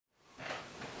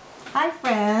Hi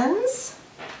friends!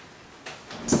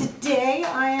 Today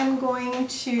I am going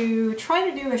to try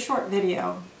to do a short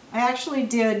video. I actually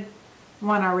did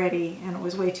one already and it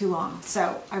was way too long,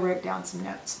 so I wrote down some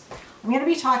notes. I'm going to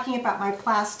be talking about my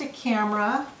plastic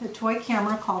camera, the toy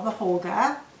camera called the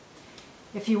Holga.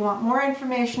 If you want more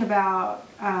information about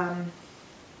the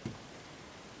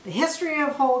history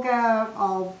of Holga,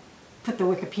 I'll put the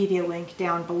Wikipedia link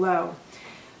down below.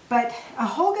 But a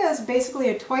Holga is basically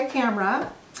a toy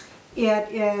camera.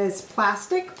 It is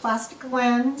plastic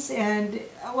lens, and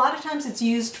a lot of times it's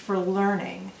used for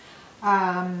learning.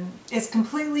 It's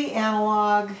completely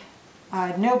analog,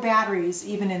 no batteries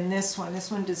even in this one. This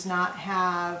one does not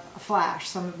have a flash.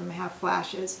 Some of them have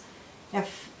flashes.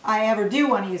 If I ever do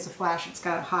want to use a flash, it's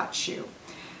got a hot shoe.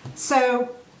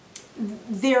 So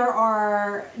there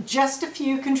are just a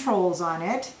few controls on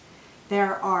it.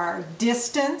 There are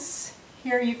distance.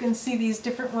 Here you can see these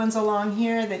different ones along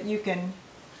here that you can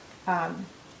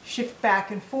shift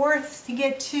back and forth to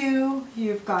get to.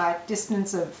 You've got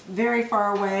distance of very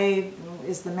far away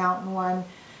is the mountain one.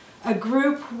 A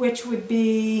group, which would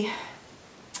be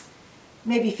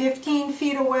maybe 15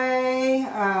 feet away.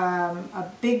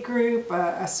 A big group,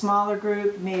 a smaller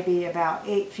group, maybe about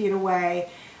 8 feet away.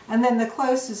 And then the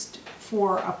closest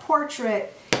for a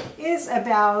portrait is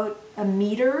about a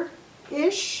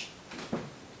meter-ish.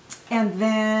 And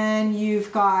then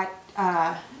you've got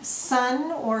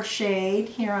sun or shade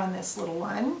here on this little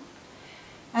one.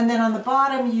 And then on the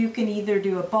bottom you can either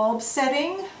do a bulb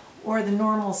setting or the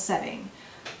normal setting.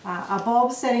 A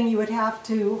bulb setting, you would have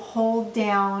to hold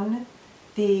down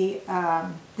the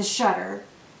shutter,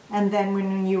 and then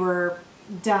when you were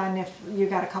done, if you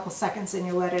got a couple seconds and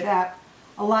you let it up,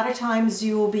 a lot of times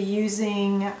you will be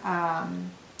using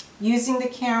the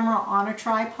camera on a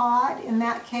tripod in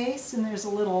that case, and there's a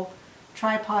little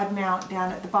tripod mount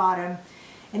down at the bottom.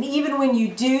 And even when you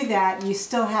do that, you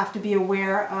still have to be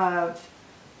aware of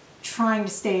trying to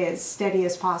stay as steady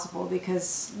as possible,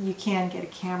 because you can get a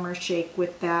camera shake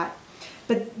with that.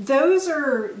 But those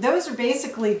are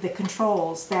basically the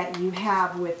controls that you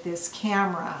have with this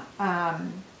camera.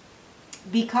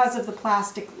 Because of the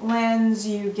plastic lens,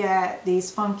 you get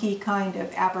these funky kind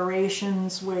of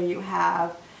aberrations where you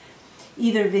have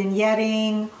either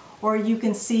vignetting, or you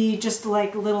can see just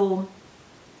like little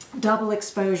double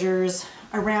exposures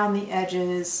around the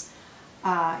edges.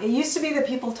 It used to be that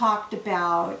people talked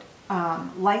about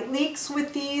light leaks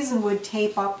with these and would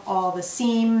tape up all the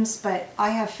seams, but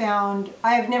I have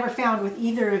never found with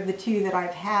either of the two that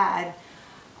I've had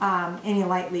any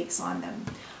light leaks on them.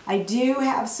 I do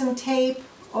have some tape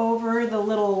over the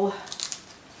little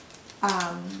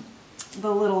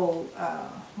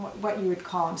what you would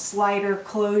call them, slider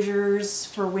closures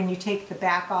for when you take the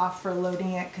back off for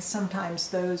loading it, because sometimes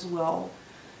those will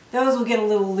get a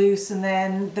little loose and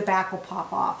then the back will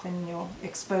pop off and you'll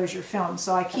expose your film.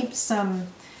 So I keep some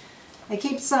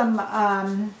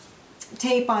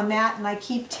tape on that, and I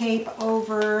keep tape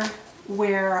over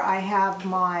where I have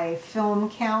my film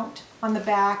count on the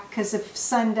back, because if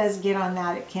sun does get on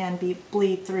that, it can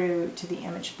bleed through to the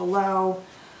image below.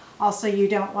 Also, you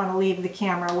don't want to leave the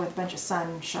camera with a bunch of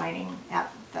sun shining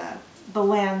at the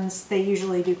lens. They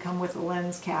usually do come with a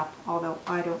lens cap, although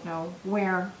I don't know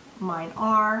where mine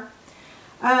are.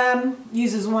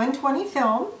 Uses 120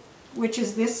 film, which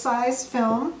is this size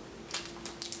film.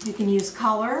 You can use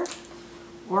color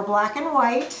or black and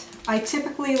white. I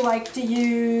typically like to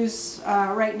use,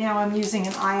 right now I'm using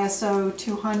an ISO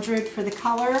 200 for the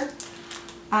color.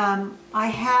 I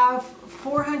have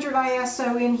 400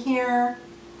 ISO in here.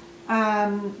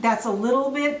 That's a little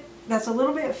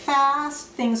bit fast.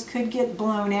 Things could get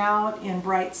blown out in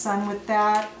bright sun with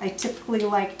that. I typically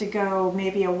like to go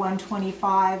maybe a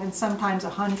 125 and sometimes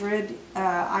 100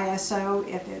 ISO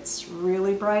if it's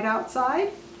really bright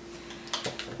outside.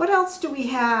 What else do we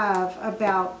have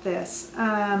about this?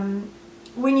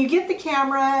 When you get the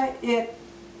camera, it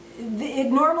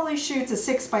normally shoots a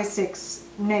 6x6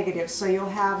 negative, so you'll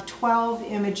have 12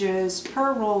 images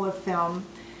per roll of film.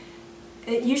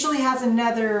 It usually has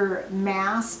another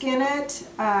mask in it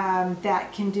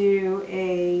that can do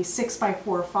a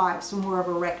 6x4/5, so more of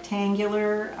a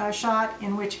rectangular shot.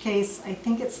 In which case, I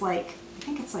think it's like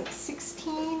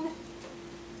 16.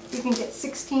 You can get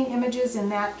 16 images in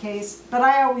that case. But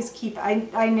I always keep.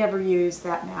 I never use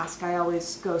that mask. I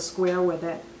always go square with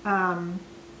it.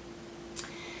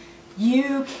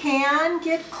 You can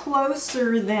get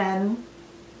closer than,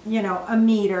 you know, a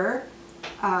meter.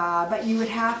 But you would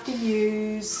have to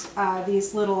use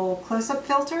these little close-up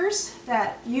filters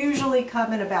that usually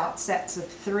come in about sets of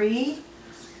 3.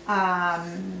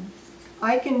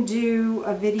 I can do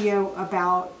a video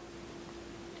about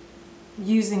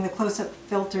using the close-up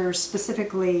filter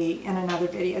specifically in another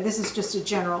video. This is just a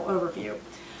general overview,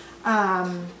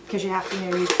 because you have to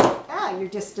know your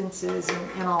distances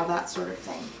and all that sort of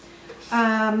thing.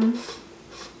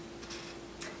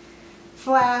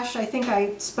 Flash, I think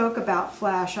I spoke about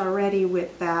flash already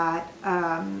with that.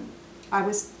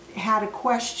 I had a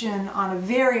question on a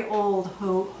very old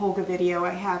Holga video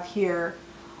I have here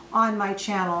on my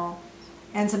channel,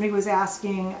 and somebody was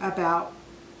asking about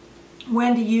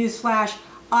when to use flash.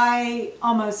 I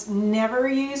almost never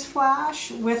use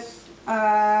flash with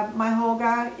my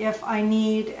Holga. If I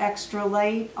need extra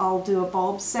light, I'll do a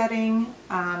bulb setting.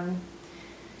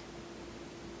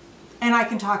 And I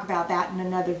can talk about that in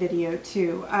another video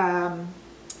too.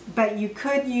 But you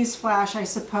could use flash, I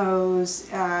suppose,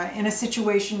 in a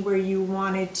situation where you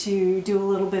wanted to do a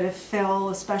little bit of fill,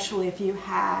 especially if you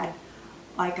had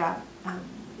like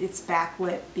it's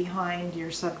backlit behind your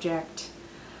subject.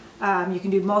 You can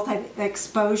do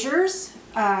multi-exposures,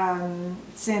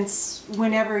 since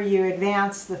whenever you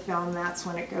advance the film, that's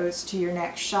when it goes to your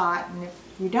next shot. And if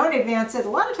you don't advance it, a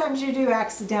lot of times you do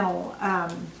accidental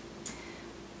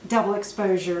double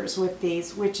exposures with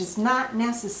these, which is not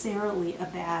necessarily a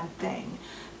bad thing.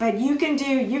 But you could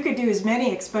do as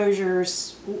many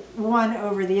exposures, one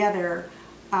over the other,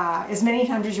 as many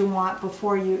times as you want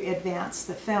before you advance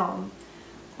the film.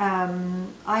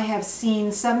 I have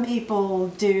seen some people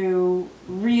do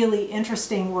really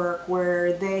interesting work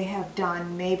where they have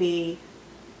done maybe,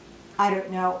 I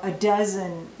don't know, a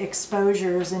dozen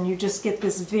exposures, and you just get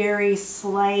this very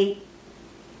slight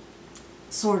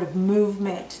sort of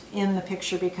movement in the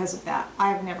picture because of that.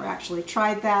 I've never actually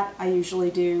tried that. I usually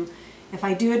do, if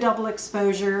I do a double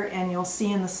exposure, and you'll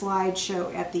see in the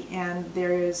slideshow at the end,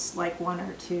 there is like one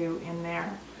or two in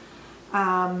there.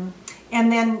 And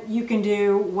then you can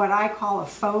do what I call a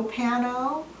faux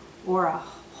pano or a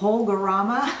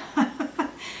Holgarama,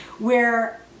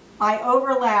 where I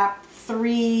overlap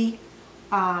three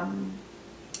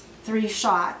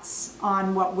shots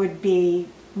on what would be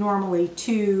normally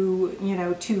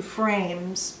two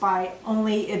frames, by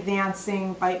only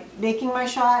advancing, by making my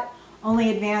shot, only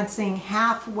advancing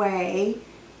halfway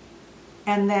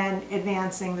and then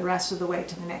advancing the rest of the way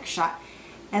to the next shot.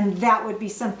 And that would be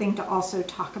something to also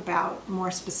talk about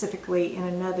more specifically in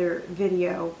another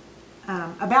video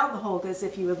about the Holgas,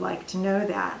 if you would like to know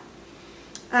that.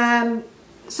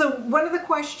 So one of the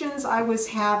questions I was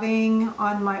having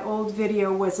on my old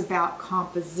video was about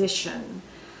composition.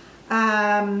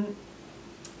 And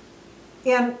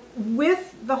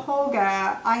with the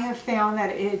Holga, I have found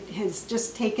that it has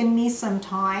just taken me some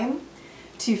time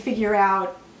to figure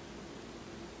out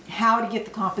how to get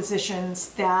the compositions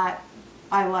that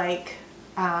I like.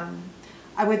 I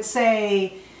would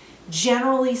say,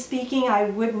 generally speaking, I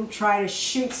wouldn't try to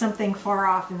shoot something far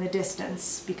off in the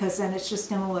distance, because then it's just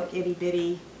going to look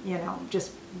itty-bitty,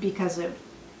 just because of,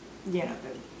 the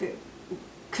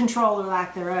control or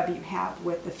lack thereof you have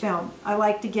with the film. I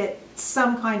like to get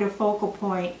some kind of focal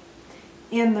point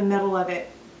in the middle of it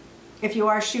if you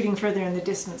are shooting further in the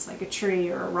distance, like a tree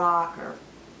or a rock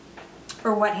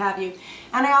or what have you.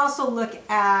 And I also look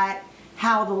at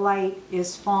how the light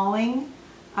is falling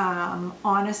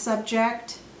on a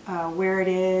subject, where it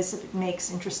is, if it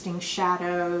makes interesting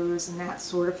shadows and that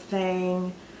sort of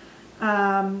thing.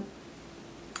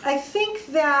 I think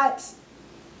that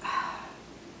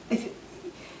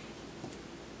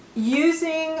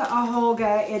using a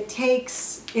Holga,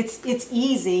 it's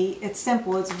easy, it's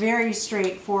simple, it's very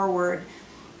straightforward.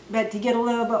 But to get a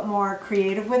little bit more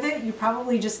creative with it, you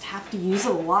probably just have to use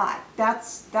it a lot.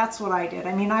 That's what I did.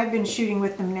 I mean, I've been shooting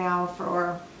with them now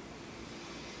for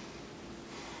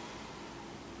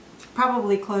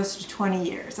probably close to 20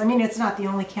 years. I mean, it's not the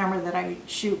only camera that I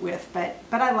shoot with, but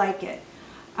I like it.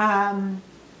 And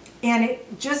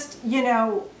it just,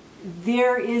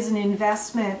 there is an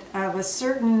investment of a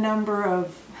certain number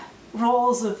of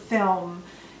rolls of film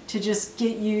to just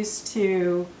get used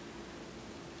to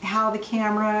how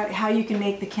you can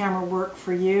make the camera work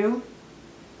for you.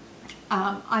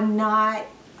 I'm not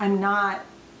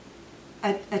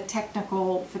a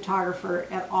technical photographer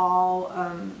at all.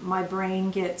 My brain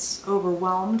gets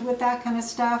overwhelmed with that kind of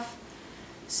stuff,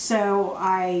 so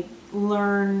I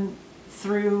learn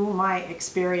through my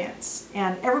experience,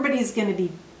 and everybody's going to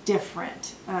be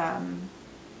different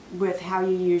with how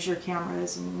you use your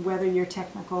cameras and whether you're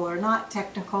technical or not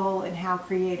technical and how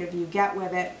creative you get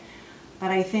with it. But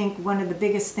I think one of the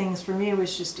biggest things for me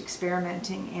was just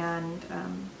experimenting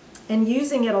and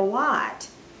using it a lot.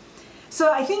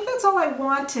 So I think that's all I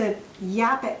want to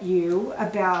yap at you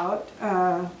about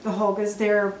the Holgas.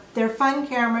 They're fun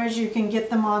cameras. You can get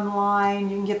them online.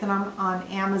 You can get them on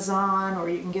Amazon, or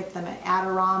you can get them at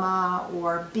Adorama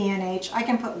or B&H. I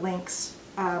can put links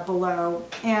below.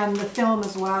 And the film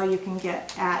as well you can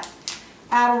get at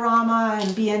Adorama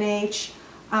and B&H.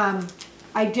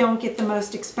 I don't get the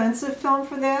most expensive film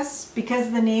for this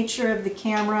because the nature of the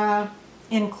camera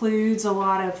includes a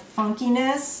lot of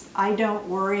funkiness. I don't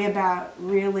worry about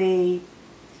really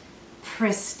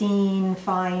pristine,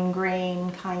 fine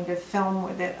grain kind of film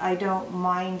with it. I don't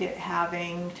mind it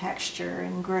having texture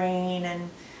and grain and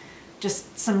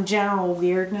just some general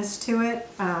weirdness to it.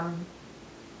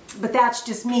 But that's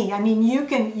just me. I mean, you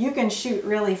can shoot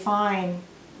really fine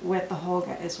with the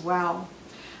Holga as well.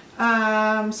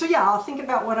 So yeah, I'll think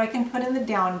about what I can put in the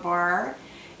down bar,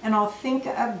 and I'll think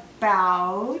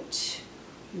about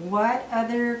what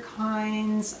other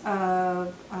kinds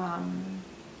of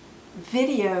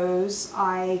videos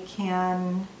I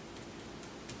can,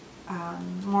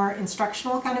 more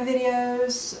instructional kind of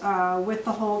videos with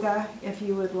the Holga, if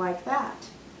you would like that.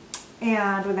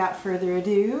 And without further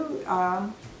ado,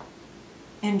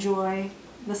 enjoy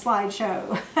the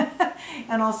slideshow.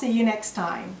 And I'll see you next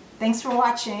time. Thanks for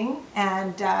watching,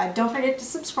 and don't forget to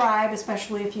subscribe,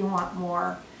 especially if you want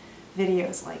more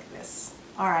videos like this.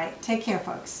 All right, take care,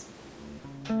 folks.